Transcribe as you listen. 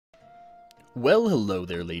Well, hello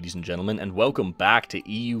there, ladies and gentlemen, and welcome back to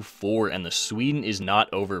EU4 and the Sweden is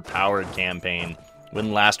Not Overpowered campaign.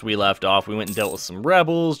 When last we left off, we went and dealt with some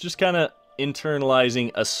rebels, just kind of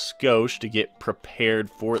internalizing a skosh to get prepared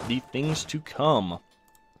for the things to come.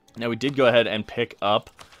 Now, we did go ahead and pick up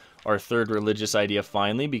our third religious idea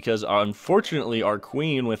finally, because unfortunately our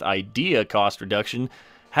queen with idea cost reduction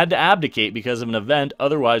had to abdicate because of an event,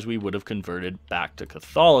 otherwise we would have converted back to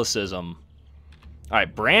Catholicism.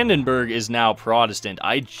 Alright, Brandenburg is now Protestant.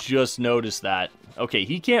 I just noticed that. Okay,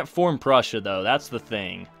 he can't form Prussia, though. That's the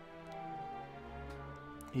thing.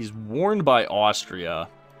 He's warned by Austria.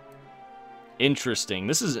 Interesting.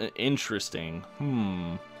 This is interesting.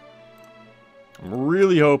 I'm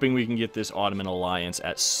really hoping we can get this Ottoman alliance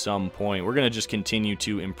at some point. We're going to just continue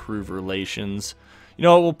to improve relations. You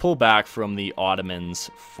know what? We'll pull back from the Ottomans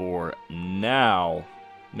for now.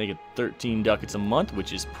 Make it 13 ducats a month,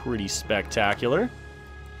 which is pretty spectacular.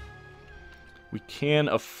 We can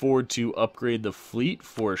afford to upgrade the fleet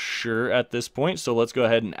for sure at this point, so let's go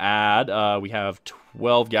ahead and add. We have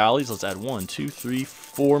 12 galleys. Let's add 1, 2, 3,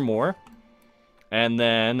 4 more. And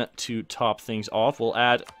then to top things off, we'll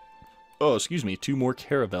add, 2 more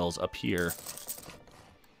caravels up here.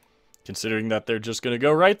 Considering that they're just going to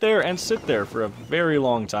go right there and sit there for a very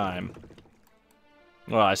long time.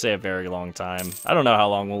 Well, I say a very long time. I don't know how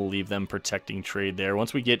long we'll leave them protecting trade there.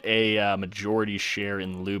 Once we get a majority share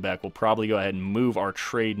in Lubeck, we'll probably go ahead and move our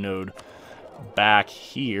trade node back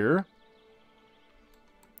here.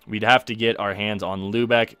 We'd have to get our hands on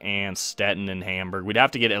Lubeck and Stettin and Hamburg. We'd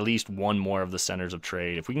have to get at least one more of the centers of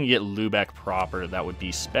trade. If we can get Lubeck proper, that would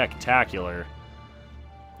be spectacular.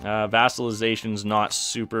 Vassalization's not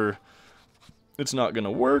super... It's not going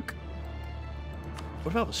to work.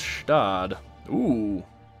 What about Stad? Ooh,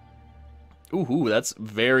 that's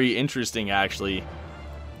very interesting, actually.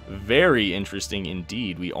 Very interesting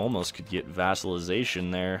indeed. We almost could get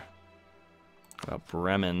vassalization there. About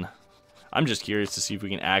Bremen. I'm just curious to see if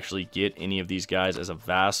we can actually get any of these guys as a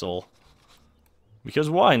vassal. Because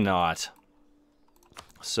why not?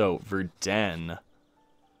 So, Verden.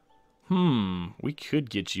 We could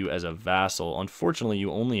get you as a vassal. Unfortunately,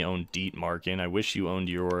 you only own Dietmarken. I wish you owned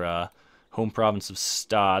your... home province of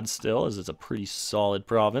Stad still, as it's a pretty solid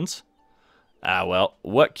province. Well,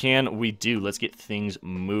 what can we do? Let's get things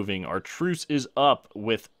moving. Our truce is up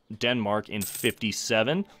with Denmark in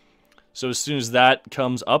 57. So as soon as that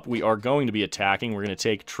comes up, we are going to be attacking. We're going to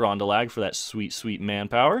take Trondelag for that sweet, sweet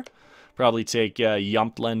manpower. Probably take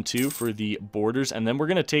Jumpland too for the borders. And then we're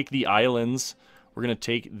going to take the islands. We're going to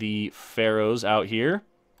take the Faroes out here.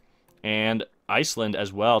 And Iceland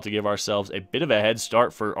as well, to give ourselves a bit of a head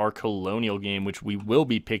start for our colonial game, which we will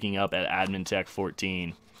be picking up at Admin Tech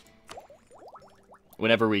 14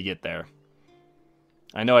 whenever we get there.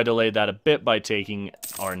 I know I delayed that a bit by taking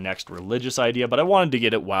our next religious idea, but I wanted to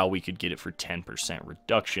get it while we could get it for 10%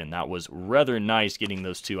 reduction. That was rather nice, getting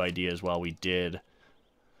those two ideas while we did.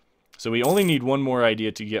 So we only need one more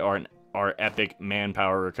idea to get our epic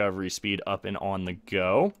manpower recovery speed up and on the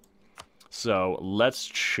go. So, let's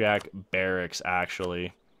check barracks,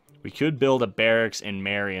 actually. We could build a barracks in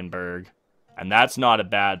Marienburg, and that's not a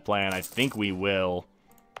bad plan. I think we will.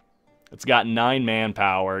 It's got 9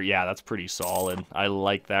 manpower. Yeah, that's pretty solid. I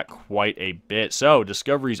like that quite a bit. So,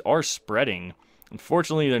 discoveries are spreading.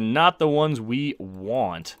 Unfortunately, they're not the ones we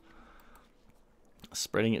want.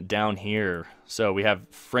 Spreading it down here. So, we have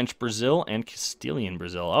French Brazil and Castilian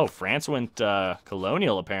Brazil. Oh, France went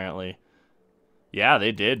colonial, apparently. Yeah,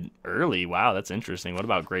 they did early. Wow, that's interesting. What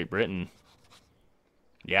about Great Britain?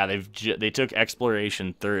 Yeah, they took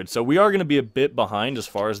exploration third. So we are going to be a bit behind as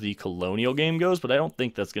far as the colonial game goes, but I don't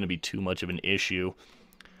think that's going to be too much of an issue.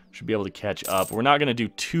 Should be able to catch up. We're not going to do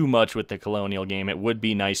too much with the colonial game. It would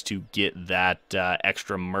be nice to get that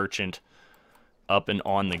extra merchant up and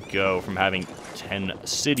on the go from having 10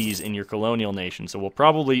 cities in your colonial nation. So we'll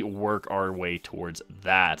probably work our way towards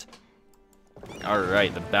that.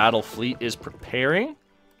 Alright, the battle fleet is preparing,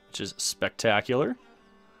 which is spectacular.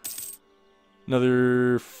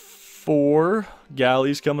 Another 4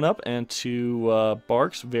 galleys coming up and 2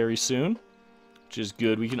 barks very soon, which is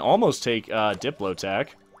good. We can almost take Diplotech.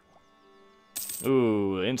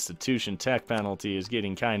 Ooh, institution tech penalty is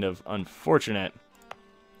getting kind of unfortunate.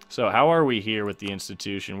 So how are we here with the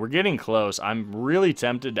institution? We're getting close. I'm really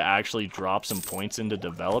tempted to actually drop some points into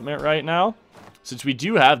development right now. Since we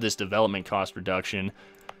do have this development cost reduction,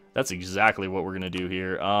 that's exactly what we're going to do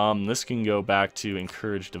here. This can go back to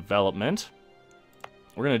encourage development.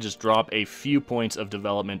 We're going to just drop a few points of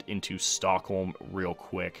development into Stockholm real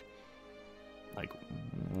quick. Like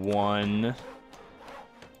 1,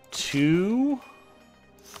 2,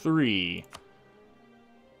 3.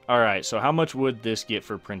 Alright, so how much would this get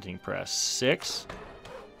for printing press? 6.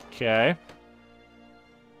 Okay.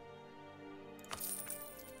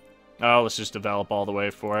 Oh, let's just develop all the way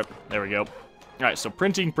for it. There we go. Alright, so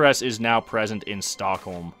printing press is now present in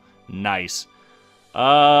Stockholm. Nice.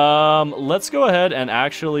 Let's go ahead and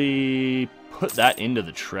actually put that into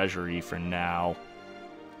the treasury for now.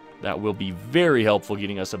 That will be very helpful,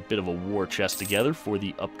 getting us a bit of a war chest together for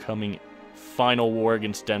the upcoming final war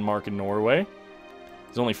against Denmark and Norway.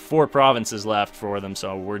 There's only 4 provinces left for them,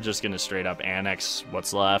 so we're just going to straight up annex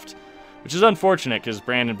what's left. Which is unfortunate, because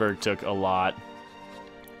Brandenburg took a lot.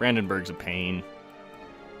 Brandenburg's a pain.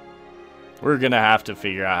 We're going to have to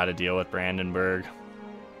figure out how to deal with Brandenburg.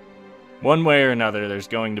 One way or another, there's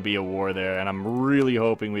going to be a war there, and I'm really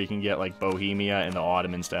hoping we can get, like, Bohemia and the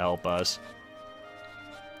Ottomans to help us.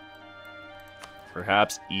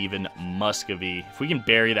 Perhaps even Muscovy. If we can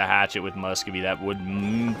bury the hatchet with Muscovy, that would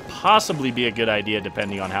possibly be a good idea,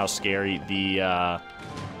 depending on how scary the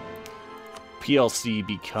PLC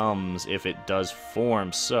becomes if it does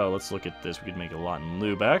form. So, let's look at this. We could make a lot in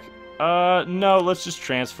Lubeck. No, let's just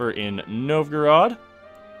transfer in Novgorod.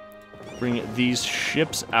 Bring these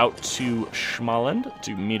ships out to Småland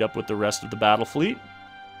to meet up with the rest of the battle fleet.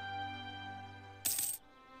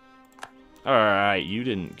 Alright, you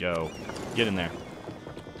didn't go. Get in there.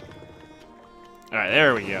 Alright,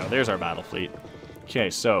 there we go. There's our battle fleet. Okay,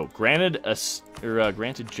 so, granted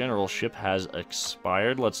generalship has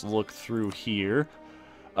expired. Let's look through here.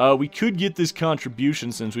 We could get this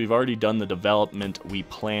contribution since we've already done the development we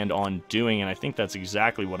planned on doing, and I think that's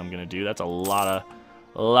exactly what I'm going to do. That's a lot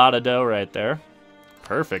of dough right there.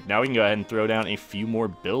 Perfect. Now we can go ahead and throw down a few more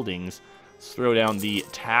buildings. Let's throw down the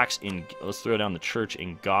let's throw down the church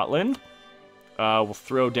in Gotland. We'll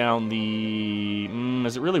throw down the...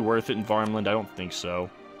 is it really worth it in Varmland? I don't think so.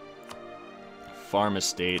 Farm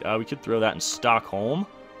estate. We could throw that in Stockholm.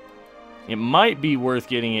 It might be worth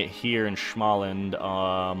getting it here in Småland.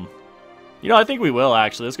 You know, I think we will,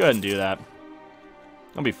 actually. Let's go ahead and do that.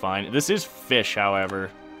 That'll be fine. This is fish, however.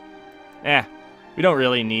 We don't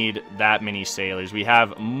really need that many sailors. We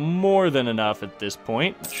have more than enough at this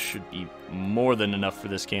point. Should be more than enough for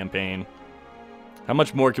this campaign. How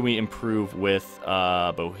much more can we improve with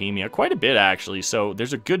Bohemia? Quite a bit, actually. So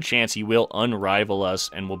there's a good chance he will unrival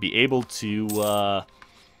us, and we'll be able to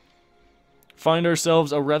find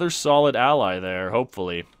ourselves a rather solid ally there,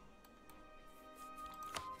 hopefully.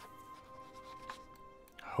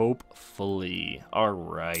 Hopefully.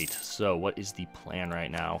 Alright, so what is the plan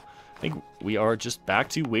right now? I think we are just back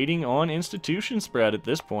to waiting on institution spread at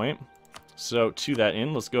this point. So to that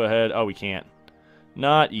end, let's go ahead. Oh, we can't.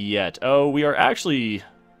 Not yet. Oh, we are actually...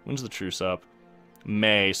 When's the truce up?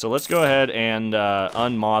 May. So let's go ahead and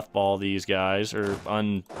unmothball these guys, or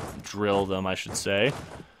undrill them, I should say.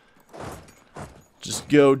 Just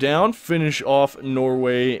go down, finish off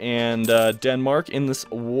Norway and Denmark in this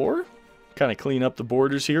war. Kind of clean up the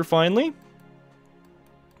borders here, finally.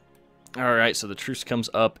 Alright, so the truce comes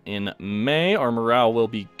up in May. Our morale will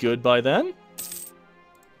be good by then.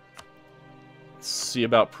 Let's see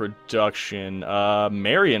about production.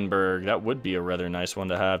 Marienburg, that would be a rather nice one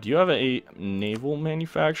to have. Do you have a naval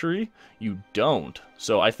manufactory? You don't.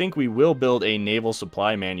 So I think we will build a naval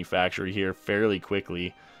supply manufactory here fairly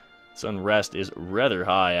quickly. This unrest is rather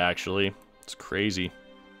high, actually. It's crazy.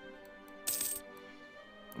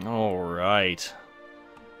 Alright.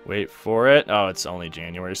 Wait for it. Oh, it's only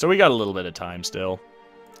January, so we got a little bit of time still.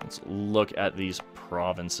 Let's look at these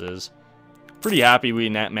provinces. Pretty happy we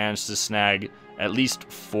managed to snag at least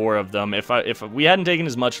 4 of them. If we hadn't taken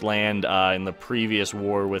as much land in the previous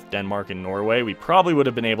war with Denmark and Norway, we probably would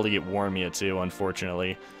have been able to get Warmia too,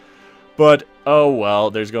 unfortunately. But, oh well,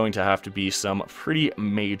 there's going to have to be some pretty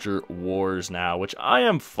major wars now, which I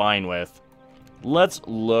am fine with. Let's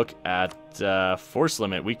look at force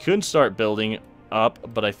limit. We could start building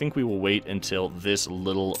up, but I think we will wait until this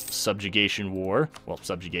little subjugation war, well,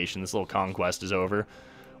 subjugation, this little conquest is over.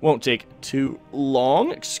 Won't take too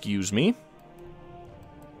long, excuse me.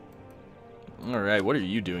 Alright, what are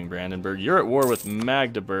you doing, Brandenburg? You're at war with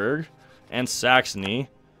Magdeburg and Saxony.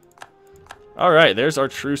 Alright, there's our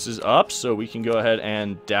truces up, so we can go ahead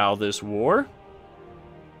and dow this war.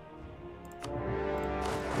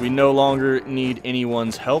 We no longer need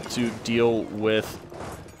anyone's help to deal with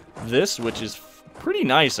this, which is pretty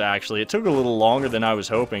nice, actually. It took a little longer than I was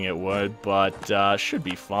hoping it would, but should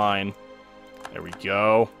be fine. There we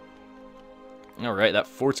go. Alright, that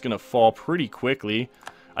fort's gonna fall pretty quickly.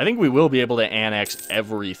 I think we will be able to annex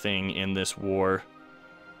everything in this war.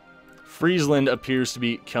 Friesland appears to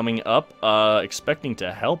be coming up, expecting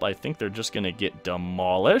to help. I think they're just gonna get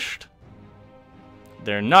demolished.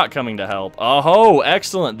 They're not coming to help. Oh,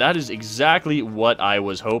 excellent. That is exactly what I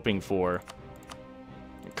was hoping for.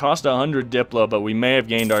 It cost 100 Diplo, but we may have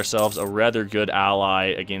gained ourselves a rather good ally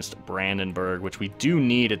against Brandenburg, which we do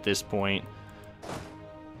need at this point.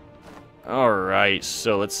 Alright,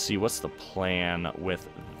 so let's see. What's the plan with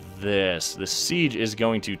this? The siege is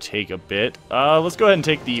going to take a bit. Let's go ahead and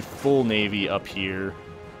take the full navy up here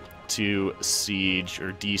to siege,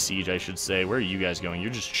 or de-siege, I should say. Where are you guys going? You're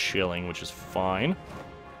just chilling, which is fine.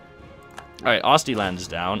 Alright, Ostiland is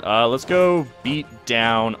down. Let's go beat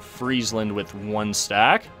down Friesland with 1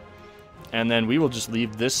 stack. And then we will just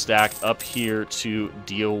leave this stack up here to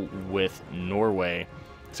deal with Norway.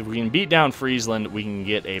 So if we can beat down Friesland, we can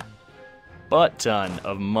get a butt ton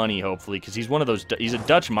of money, hopefully, because he's one of those, he's a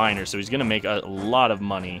Dutch miner, so he's going to make a lot of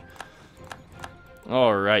money.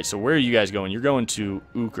 Alright, so where are you guys going? You're going to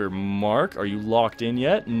Uckermark. Are you locked in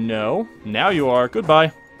yet? No. Now you are.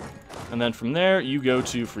 Goodbye. And then from there, you go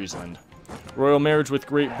to Friesland. Royal marriage with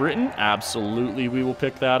Great Britain. Absolutely, we will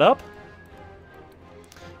pick that up.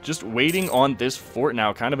 Just waiting on this fort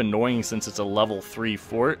now. Kind of annoying since it's a level 3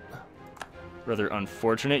 fort. Rather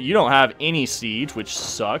unfortunate. You don't have any siege, which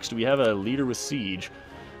sucks. Do we have a leader with siege?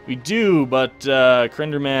 We do, but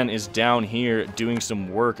Krenderman is down here doing some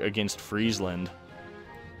work against Friesland.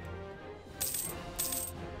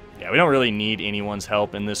 Yeah, we don't really need anyone's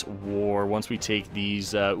help in this war. Once we take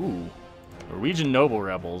these, Norwegian noble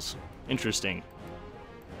rebels. Interesting.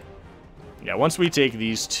 Yeah, once we take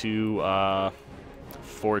these 2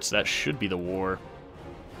 forts, that should be the war.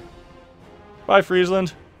 Bye,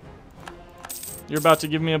 Friesland. You're about to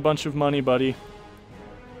give me a bunch of money, buddy.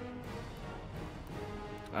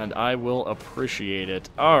 And I will appreciate it.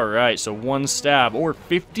 Alright, so 1 stab or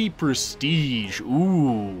 50 prestige.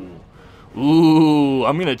 Ooh. Ooh,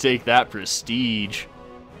 I'm gonna take that prestige.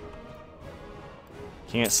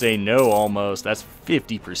 Can't say no almost. That's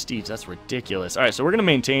 50 prestige. That's ridiculous. Alright, so we're gonna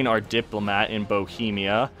maintain our diplomat in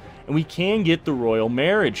Bohemia. And we can get the royal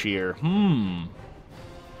marriage here. Now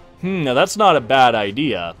that's not a bad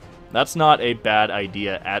idea. That's not a bad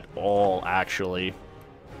idea at all, actually.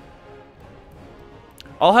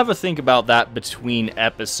 I'll have a think about that between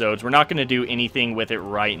episodes. We're not going to do anything with it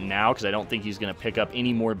right now because I don't think he's going to pick up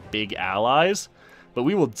any more big allies. But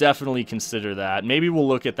we will definitely consider that. Maybe we'll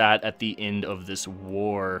look at that at the end of this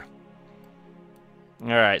war.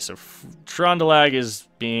 Alright, so Trondelag is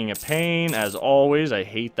being a pain, as always. I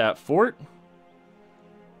hate that fort.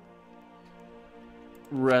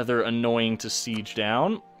 Rather annoying to siege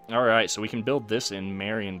down. Alright, so we can build this in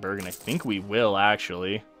Marienburg, and I think we will,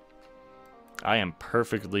 actually. I am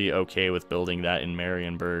perfectly okay with building that in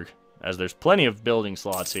Marienburg, as there's plenty of building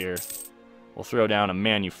slots here. We'll throw down a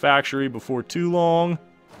manufactory before too long.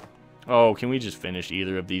 Oh, can we just finish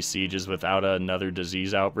either of these sieges without another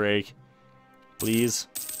disease outbreak? Please?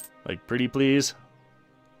 Like, pretty please?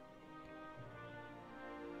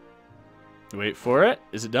 Wait for it.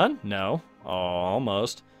 Is it done? No. Oh,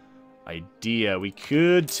 almost. Idea. We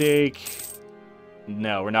could take...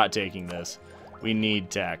 No, we're not taking this. We need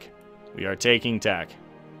tech. We are taking tech.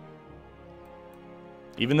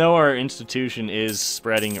 Even though our institution is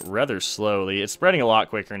spreading rather slowly, it's spreading a lot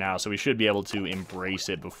quicker now, so we should be able to embrace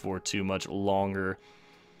it before too much longer.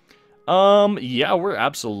 Yeah, we're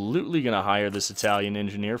absolutely going to hire this Italian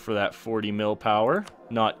engineer for that 40 mil power.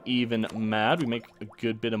 Not even mad. We make a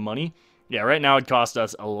good bit of money. Yeah, right now it cost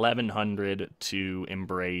us 1,100 to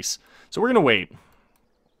embrace. So we're going to wait.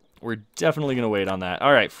 We're definitely going to wait on that.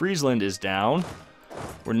 All right, Friesland is down.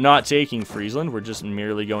 We're not taking Friesland. We're just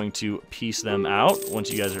merely going to piece them out once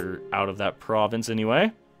you guys are out of that province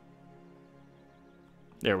anyway.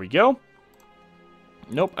 There we go.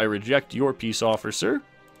 Nope, I reject your peace offer, sir.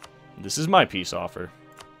 This is my peace offer.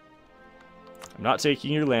 I'm not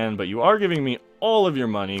taking your land, but you are giving me all of your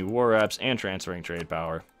money, war reps, and transferring trade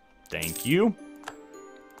power. Thank you.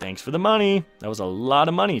 Thanks for the money. That was a lot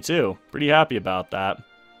of money, too. Pretty happy about that.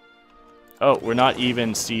 Oh, we're not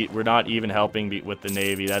even helping with the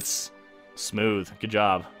Navy. That's smooth. Good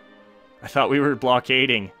job. I thought we were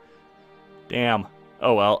blockading. Damn.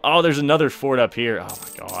 Oh, well. Oh, there's another fort up here. Oh,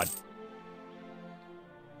 my God.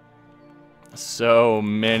 So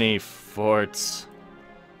many forts.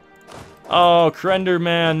 Oh,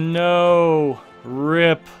 Krenderman, no.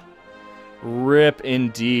 RIP. RIP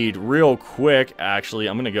indeed. Real quick, actually,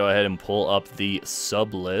 I'm going to go ahead and pull up the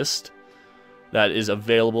sub list that is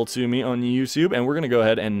available to me on YouTube, and we're going to go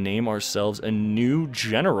ahead and name ourselves a new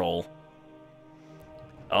general.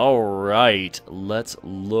 All right, let's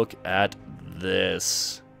look at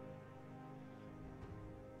this.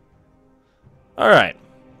 All right.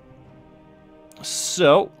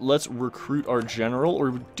 So, let's recruit our general,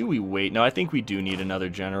 or do we wait? No, I think we do need another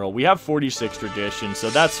general. We have 46 tradition, so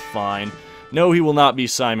that's fine. No, he will not be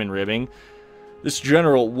Simon Ribbing. This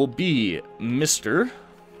general will be Mr.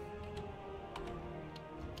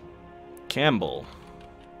 Campbell.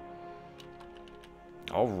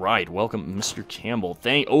 Alright, welcome, Mr. Campbell.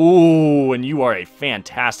 Oh, and you are a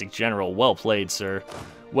fantastic general. Well played, sir.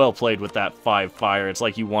 Well played with that 5 fire. It's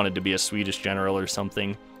like you wanted to be a Swedish general or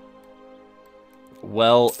something.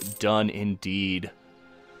 Well done indeed.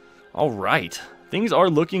 Alright. Things are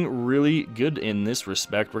looking really good in this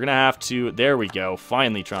respect. We're going to have to... There we go.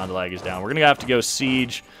 Finally, Trondelag is down. We're going to have to go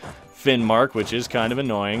siege Finnmark, which is kind of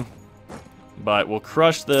annoying. But we'll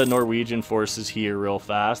crush the Norwegian forces here real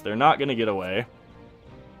fast. They're not going to get away.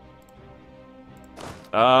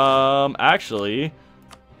 Actually...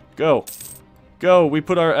 Go. Go. We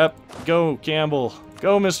put our... Go, Campbell.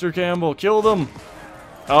 Go, Mr. Campbell. Kill them.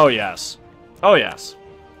 Oh, yes. Oh, yes.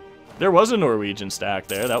 There was a Norwegian stack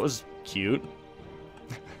there. That was cute.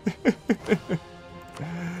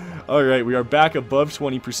 Alright, we are back above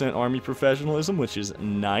 20% army professionalism, which is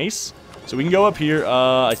nice. So we can go up here.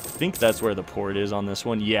 I think that's where the port is on this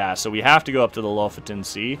one. Yeah, so we have to go up to the Lofoten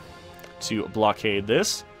Sea to blockade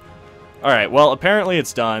this. Alright, well, apparently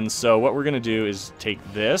it's done. So what we're going to do is take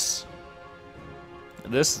this.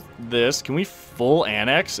 This. Can we full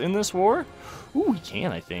annex in this war? Ooh, we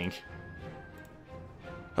can, I think.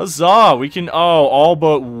 Huzzah! We can... Oh, all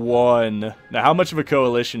but one. Now, how much of a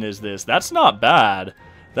coalition is this? That's not bad.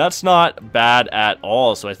 That's not bad at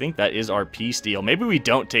all. So I think that is our peace deal. Maybe we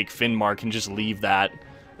don't take Finnmark and just leave that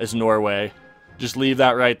as Norway. Just leave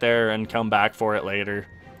that right there and come back for it later.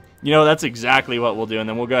 You know, that's exactly what we'll do. And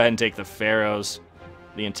then we'll go ahead and take the Faroes.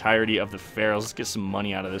 The entirety of the Faroes. Let's get some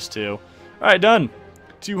money out of this, too. Alright, done.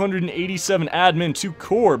 287 admin, 2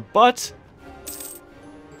 core, but...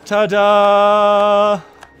 Ta-da!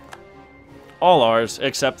 All ours,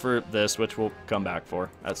 except for this, which we'll come back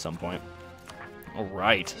for at some point.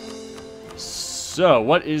 Alright. So,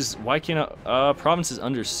 what is... Why can't... province is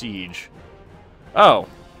under siege. Oh.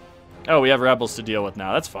 Oh, we have rebels to deal with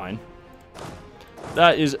now. That's fine.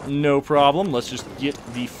 That is no problem. Let's just get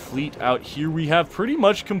the fleet out here. We have pretty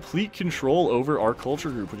much complete control over our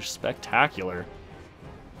culture group, which is spectacular.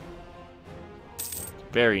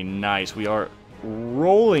 Very nice. We are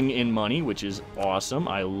rolling in money, which is awesome.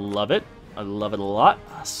 I love it. I love it a lot.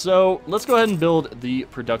 So let's go ahead and build the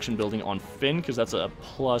production building on Finn, because that's a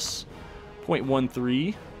plus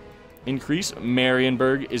 0.13 increase.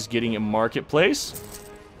 Marienburg is getting a marketplace.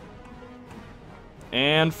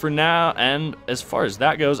 And for now, and as far as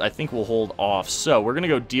that goes, I think we'll hold off. So we're going to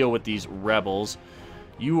go deal with these rebels.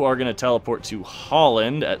 You are going to teleport to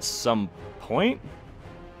Holland at some point.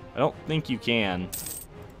 I don't think you can.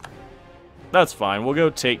 That's fine. We'll go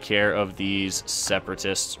take care of these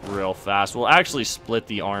separatists real fast. We'll actually split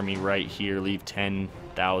the army right here. Leave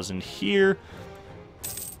 10,000 here.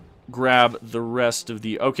 Grab the rest of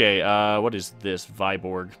the... Okay, what is this?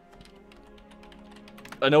 Viborg.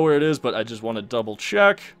 I know where it is, but I just want to double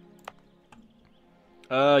check.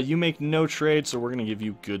 You make no trade, so we're going to give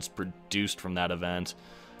you goods produced from that event.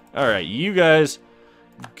 Alright, you guys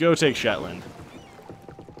go take Shetland.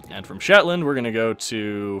 And from Shetland, we're going to go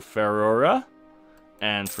to Ferrora.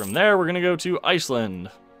 And from there, we're going to go to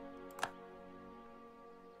Iceland.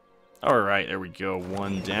 Alright, there we go.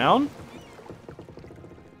 One down.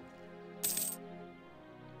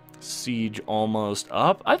 Siege almost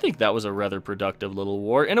up. I think that was a rather productive little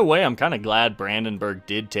war. In a way, I'm kind of glad Brandenburg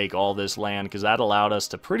did take all this land, because that allowed us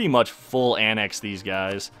to pretty much full annex these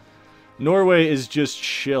guys. Norway is just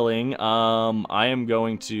chilling. I am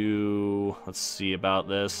going to... Let's see about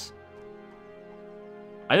this.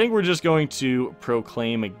 I think we're just going to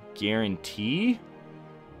proclaim a guarantee.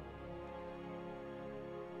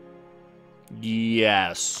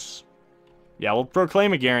 Yes. Yeah, we'll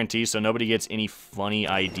proclaim a guarantee so nobody gets any funny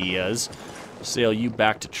ideas. Sail you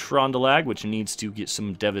back to Trondelag, which needs to get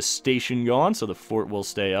some devastation going, so the fort will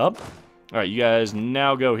stay up. Alright, you guys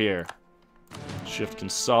now go here. Shift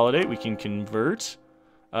consolidate, we can convert.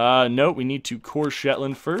 Nope, we need to core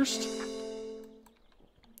Shetland first.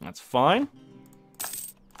 That's fine.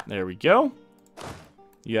 There we go.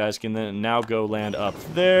 You guys can then now go land up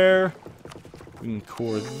there. We can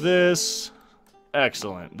core this.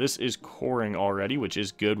 Excellent. This is coring already, which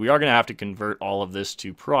is good. We are going to have to convert all of this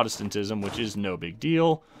to Protestantism, which is no big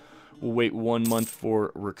deal. We'll wait 1 month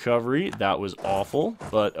for recovery. That was awful,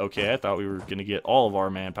 but okay. I thought we were going to get all of our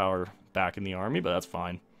manpower back in the army, but that's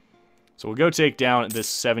fine. So we'll go take down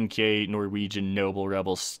this 7k Norwegian noble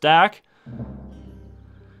rebel stack.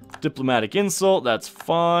 Diplomatic insult, that's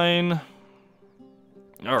fine.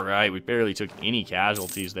 Alright, we barely took any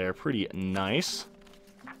casualties there. Pretty nice.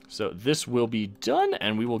 So this will be done,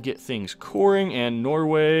 and we will get things coring, and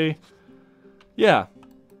Norway... Yeah.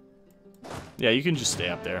 Yeah, you can just stay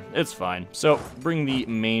up there. It's fine. So, bring the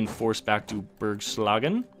main force back to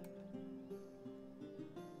Bergslagen.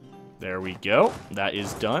 There we go. That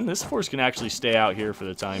is done. This force can actually stay out here for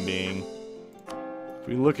the time being. If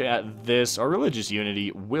we look at this, our religious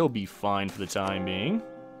unity will be fine for the time being.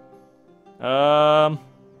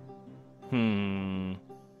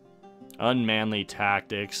 Unmanly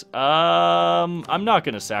tactics. I'm not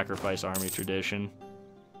going to sacrifice army tradition.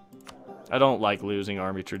 I don't like losing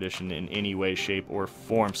army tradition in any way, shape, or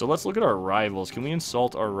form. So let's look at our rivals. Can we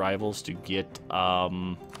insult our rivals to get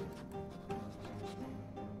power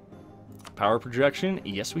projection?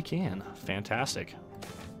 Yes, we can. Fantastic.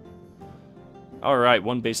 Alright,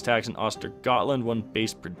 1 base tax in Ostergotland, 1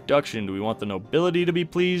 base production. Do we want the nobility to be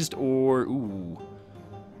pleased, or... Ooh.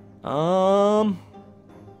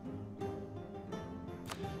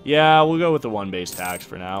 Yeah, we'll go with the 1 base tax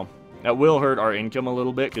for now. That will hurt our income a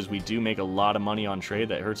little bit, because we do make a lot of money on trade.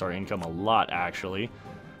 That hurts our income a lot, actually.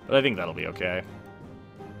 But I think that'll be okay.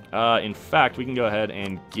 In fact, we can go ahead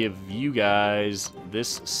and give you guys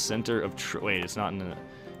this center of... Wait, it's not in a...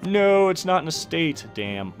 No, it's not in a state.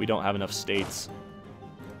 Damn, we don't have enough states.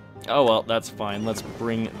 Oh, well, that's fine. Let's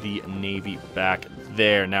bring the Navy back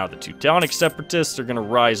there. Now, the Teutonic Separatists are going to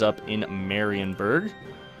rise up in Marienburg.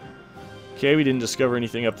 Okay, we didn't discover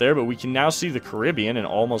anything up there, but we can now see the Caribbean and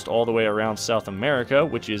almost all the way around South America,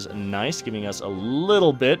 which is nice, giving us a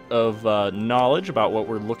little bit of knowledge about what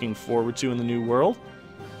we're looking forward to in the New World.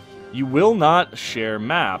 You will not share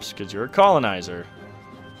maps, because you're a colonizer.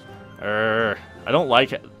 I don't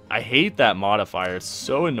like it. I hate that modifier. It's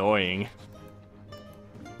so annoying.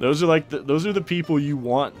 Those are like those are the people you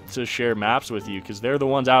want to share maps with you, because they're the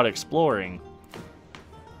ones out exploring.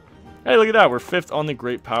 Hey, look at that. We're 5th on the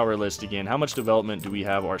Great Power list again. How much development do we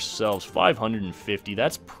have ourselves? 550.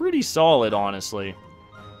 That's pretty solid, honestly.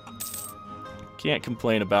 Can't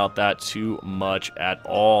complain about that too much at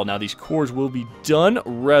all. Now, these cores will be done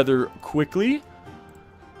rather quickly,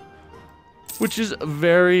 which is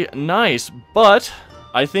very nice. But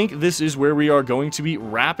I think this is where we are going to be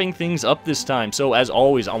wrapping things up this time. So, as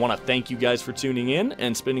always, I want to thank you guys for tuning in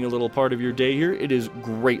and spending a little part of your day here. It is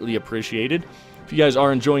greatly appreciated. If you guys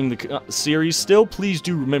are enjoying the series still, please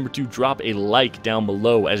do remember to drop a like down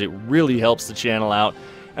below, as it really helps the channel out.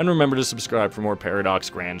 And remember to subscribe for more Paradox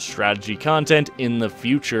Grand Strategy content in the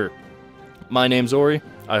future. My name's Ori.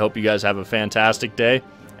 I hope you guys have a fantastic day,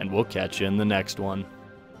 and we'll catch you in the next one.